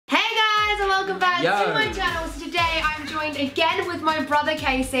back to my channel. So today I'm joined again with my brother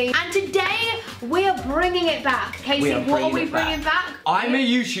Casey, and today we are bringing it back. Casey, what are we bringing back? I'm a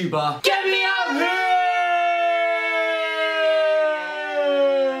YouTuber. Get me out here!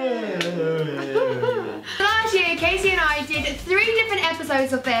 Last year, Casey and I did 3 different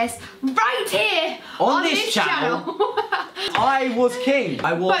episodes of this right here on this channel. I was king.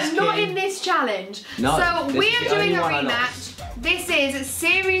 But not in this challenge. No, so we are doing a rematch. This is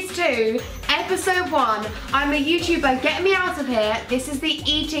Series 2, Episode 1. I'm a YouTuber, get me out of here. This is the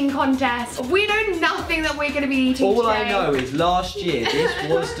eating contest. We know nothing that we're going to be eating All today. I know is last year this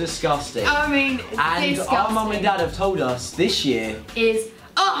was disgusting. I mean, and disgusting. Our mum and dad have told us this year is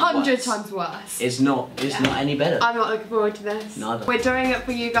 100 times worse. It's not any better. I'm not looking forward to this. Neither. We're doing it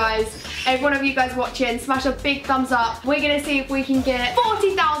for you guys. Every one of you guys watching, smash a big thumbs up. We're gonna see if we can get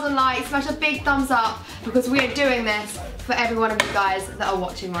 40,000 likes. Smash a big thumbs up because we are doing this for every one of you guys that are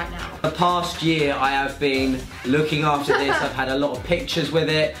watching right now. The past year I have been looking after this. I've had a lot of pictures with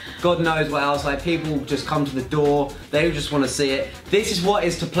it. God knows what else. Like, people just come to the door. They just want to see it. This is what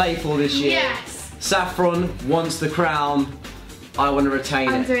is to play for this year. Yes. Saffron wants the crown. I want to retain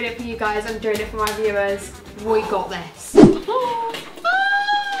it. I'm doing it for you guys. I'm doing it for my viewers. We got this.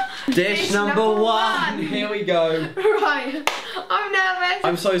 Dish number one. Here we go. Right. I'm nervous.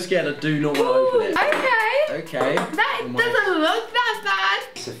 I'm so scared. I do not want to open it. Okay. Okay. That doesn't look that bad.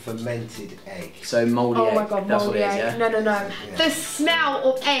 It's a fermented egg. So mouldy egg. Oh my god, That's mouldy what it is, egg. yeah? No. Yeah. The smell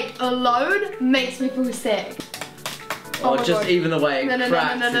of egg alone makes me feel sick. Oh, my just God. even the way it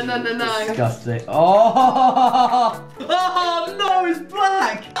cracks. No. Disgusting. Oh! Oh no, it's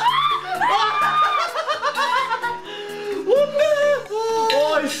black! What the?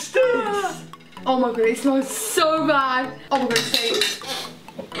 Oh, it stinks! Oh my god, it smells so bad. Oh my god, it stinks.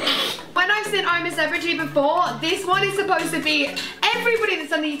 When I've said I'm a celebrity before, this one is supposed to be, everybody that's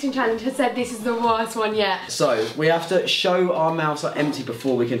done the eating challenge has said this is the worst one yet. So, we have to show our mouths are empty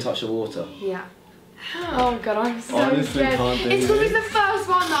before we can touch the water. Yeah. Oh god, I'm so Honestly, scared. can't do It's gonna be this. the first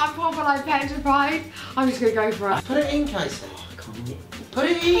one that I'm proper like petrified. I'm just gonna go for it. Put it in, Casey. Oh, I can't. Put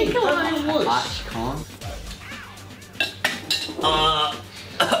it in. Come on. Don't push. I actually can't.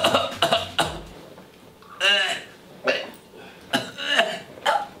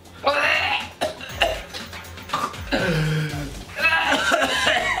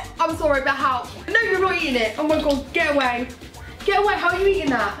 I'm sorry, but how? No, you're not eating it. Oh my god, get away. Get away, how are you eating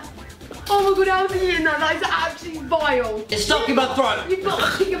that? Oh my god, how are you eating that? That is absolutely vile. It's stuck in my throat! You've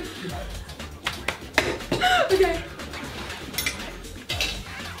got to Okay.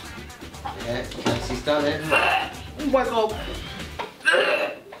 Yeah, Casey's done it. Oh my god.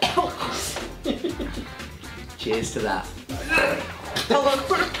 Cheers to that.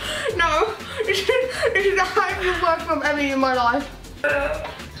 No, this is the hardest work I've ever eaten in my life.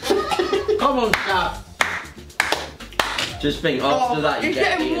 Come on, Cap. Just think, after that you it's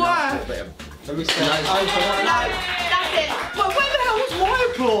get getting eaten up worse. for a bit of... Let me see. No, that's it. But where the hell was my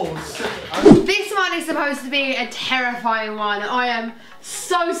applause? This one is supposed to be a terrifying one. I am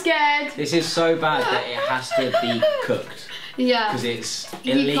so scared. This is so bad that it has to be cooked. Yeah. Because it's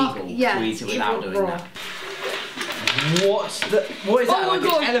You illegal can't- yeah, to eat it without doing raw. that. What is that, Oh my like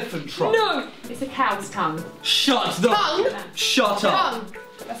God. an elephant trunk? No. It's a cow's tongue. Shut the... Tongue? Shut up. Tongue.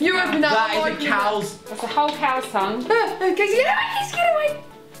 You open that. That is a cow's... That's a whole cow's tongue. Casey, get away, Casey, get away.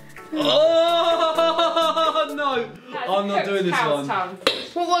 Oh, no. That's I'm not cooked doing this cow's one. tongue.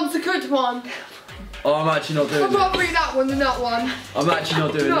 What one's the good one? Oh, I'm actually not doing I'd this. rather eat that one than that one. I'm actually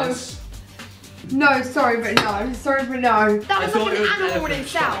not doing No. this. No, sorry, but no. Sorry, but no. That was thought like it an was animal in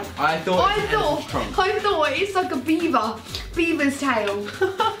elephant's itself. trunk. I thought it was an elephant's trunk. I thought it's like a beaver. Beaver's tail.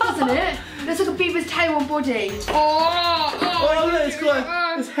 Isn't it? There's like a beaver's tail and body. Oh, look, it's got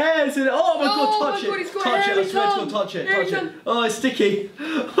there's hairs in it. Oh my god, touch my God, it. it's got Touch it, I hairy swear to tongue. God, touch it, Hairy touch it. tongue. Oh, it's sticky.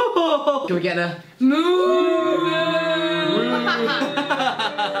 Can we get a... Moo.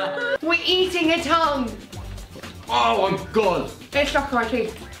 We're eating a tongue. Oh my god. It's stuck in my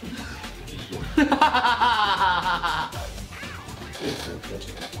teeth.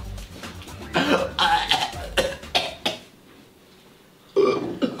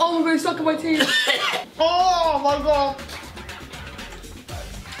 Oh my god, it's stuck in my teeth. Oh my god.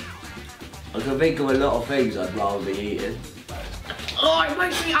 I can think of a lot of things I'd rather be eating. Oh, it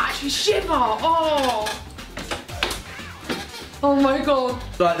makes me actually shiver. Oh. Oh my god.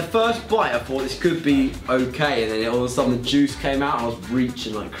 Like the first bite I thought this could be okay, and then all of a sudden the juice came out and I was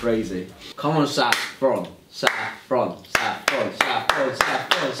reaching like crazy. Come on, Saffron. Saffron. Saffron. Saffron.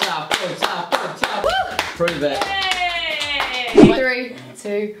 Saffron. Saffron. Saffron. Saffron. Prove it. Yay! 3,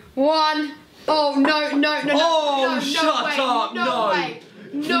 2, 1. Oh no, no, no, no. Oh, no, shut no way, up, no. way.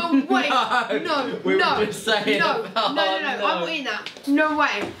 No way. No. We no. were just saying. No. Oh, No. I'm not eating that. No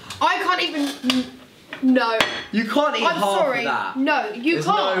way. I can't even. No. You can't eat I'm half sorry. of that. No, you There's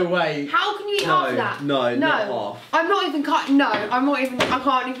can't. no way. How can you eat half of that? No, not half. I'm not even cut. No, I'm not even. I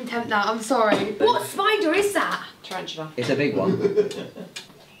can't even tempt that. I'm sorry. What spider is that? Tarantula. It's a big one.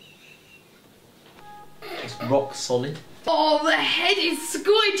 It's rock solid. Oh, the head is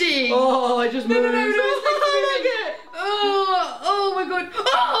squidgy. Oh, I just moved. No. Look at it. Oh my god.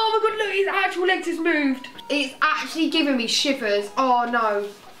 Oh my god, look, his actual legs has moved. It's actually giving me shivers. Oh no.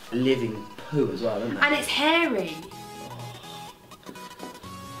 Living poo as well, isn't it? And it's hairy.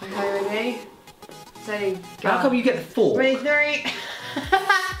 Okay, ready? Steady, go. How come you get the fork? Ready, 3.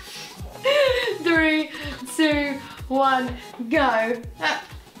 3, 2, 1, go.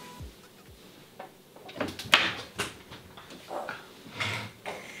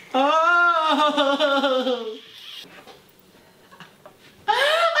 Oh!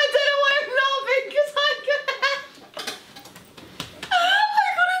 I don't know why I'm laughing because I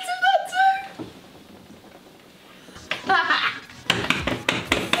gotta do that too.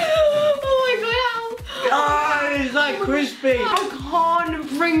 Oh my god, Oh, it's like crispy. I can't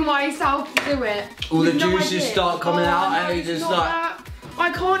bring myself to do it. All the You've no juices idea. start coming out no, and it's you just not like... that.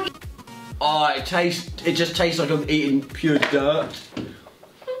 I can't. Oh, it just tastes like I'm eating pure dirt.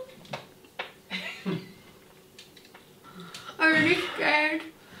 I'm really scared.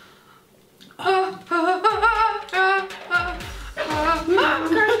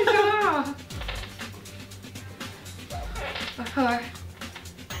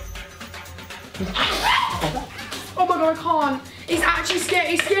 Oh my god, I can't. It's actually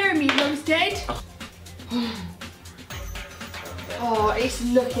scary. It's scaring me. Mom's dead. Oh, it's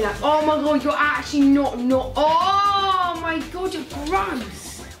looking at. Oh my god, you're actually not. Oh my god, you're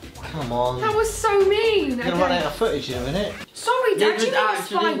gross. Come on. That was so mean. You're gonna run out of footage in a minute. Sorry, Dad. It You was know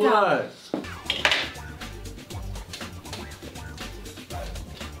actually spider. worse.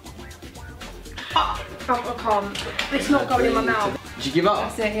 Oh, I can't. It's not going in my mouth. Did you give up?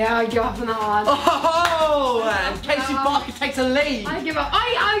 That's it. Yeah, I give up on that one. Oh, and Casey Barker takes a lead. I give up.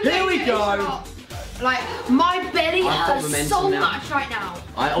 I Here we gave it a go. shot. Like, my belly I've got hurts momentum so now. much right now.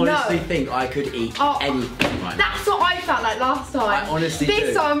 I honestly No. think I could eat Oh. anything right now. That's what I felt like last time. I honestly this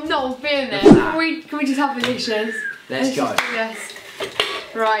do. time I'm not feeling it. Look at Can we just have the dishes? Let's go. just do this.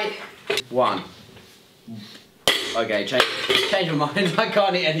 Right. 1. Okay, change my mind. I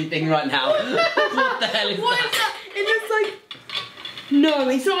can't eat anything right now. What the hell is What that? is that? It looks like. No,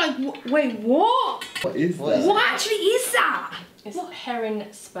 it's not like. Wait, what? What is What is that? What actually is that? It's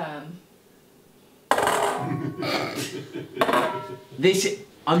heron sperm.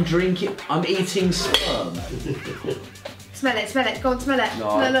 I'm eating sperm. Smell it. Go on, smell it.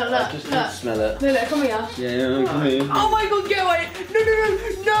 No, look, I just need to smell it. Look, come here. Yeah, come here. Oh my god, get away!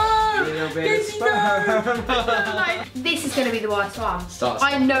 No! Little bit of Casey, no! This is going to be the worst one.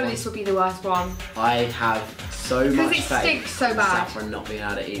 I know this will be the worst one. I have so much Because it faith stinks so in bad. Saffron not being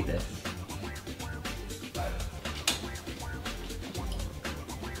able to eat this.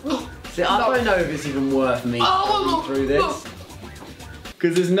 See, I don't know if it's even worth me going through this.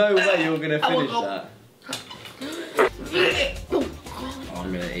 Because there's no way you're going to finish that. Oh,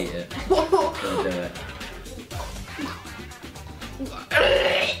 I'm going to eat it. I'm going to do it.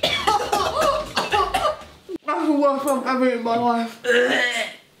 That's the worst one I've ever eaten in my life.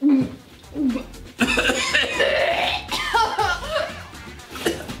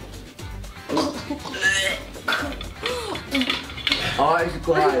 Eyes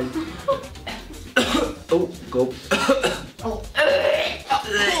closed. Oh, go.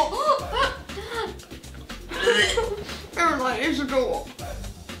 Everyone, it's a door.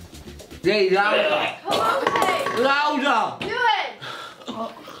 Yeah, louder. Louder. Do it!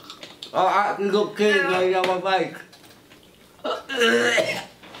 I actually got kids going down my face.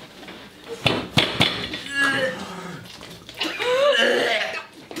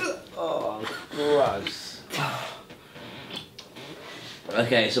 Oh, gross.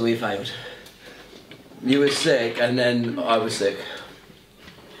 Okay, so we failed. You were sick, and then I was sick.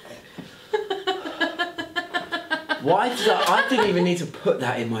 Why did I didn't even need to put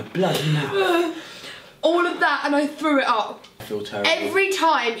that in my bloody mouth. All of that, and I threw it up. I feel terrible. Every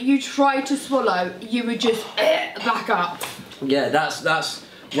time you tried to swallow, you would just back up. Yeah, that's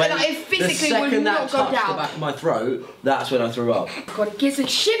when Like, it physically the second would that not go touched down. the back of my throat, that's when I threw up. God, it gives me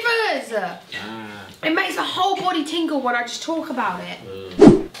shivers. It makes the whole body tingle when I just talk about it.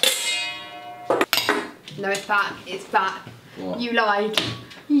 No, it's back. It's back. What? You lied.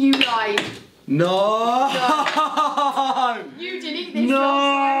 You lied. No! You didn't eat this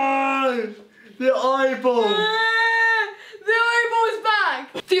last No! The eyeball! time. The eyeball's back.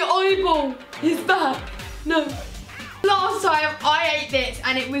 The eyeball is back. No. Last time I ate this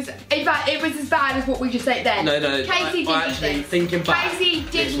and it was, in fact, it was as bad as what we just ate then. No. Casey didn't eat this. Thinking back, Casey this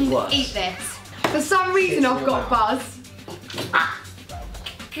was didn't worse. eat this. For some reason I've got buzz.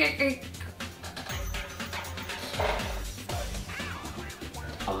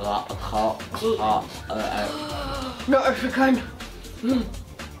 Not a second.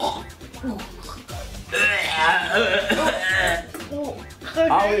 I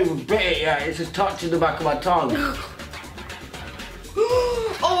haven't even bit it yet, it's just touching the back of my tongue.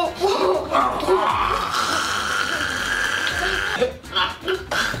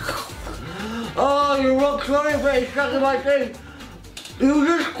 Oh, you rock sorry, but it's stuck in my teeth. You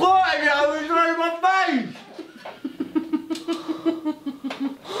just squirted it over my face.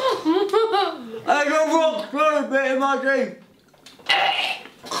 I got rock sorry bit in my teeth.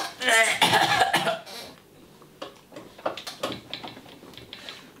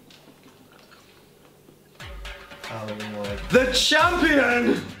 The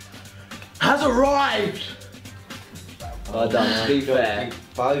champion has arrived. Well done, to be fair.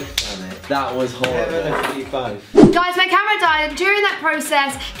 Both done it. That was horrible. Both. Guys, my camera died, and during that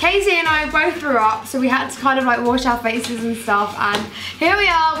process, Casey and I both threw up, so we had to kind of like wash our faces and stuff, and here we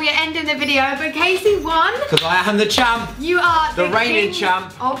are ending the video, but Casey won. Because I am the champ. You are The reigning king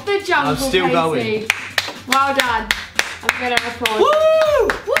champ. of the jungle, I'm still Casey. going. Well done. I'm gonna applaud. Woo!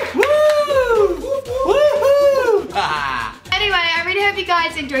 Woo! Woo! Anyway, I really hope you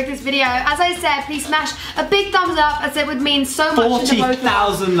guys enjoyed this video. As I said, please smash a big thumbs up, as it would mean so much to the both of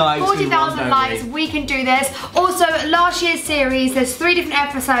us. 40,000 likes. 40,000 likes, we can do this. Also, last year's series, there's 3 different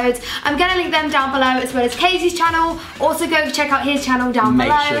episodes. I'm gonna link them down below, as well as Casey's channel. Also go check out his channel down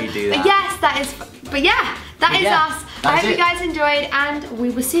below. Make sure you do that. But yes, that is us. I hope you it. guys enjoyed, and we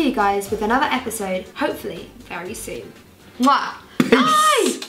will see you guys with another episode, hopefully very soon. Mwah. Bye!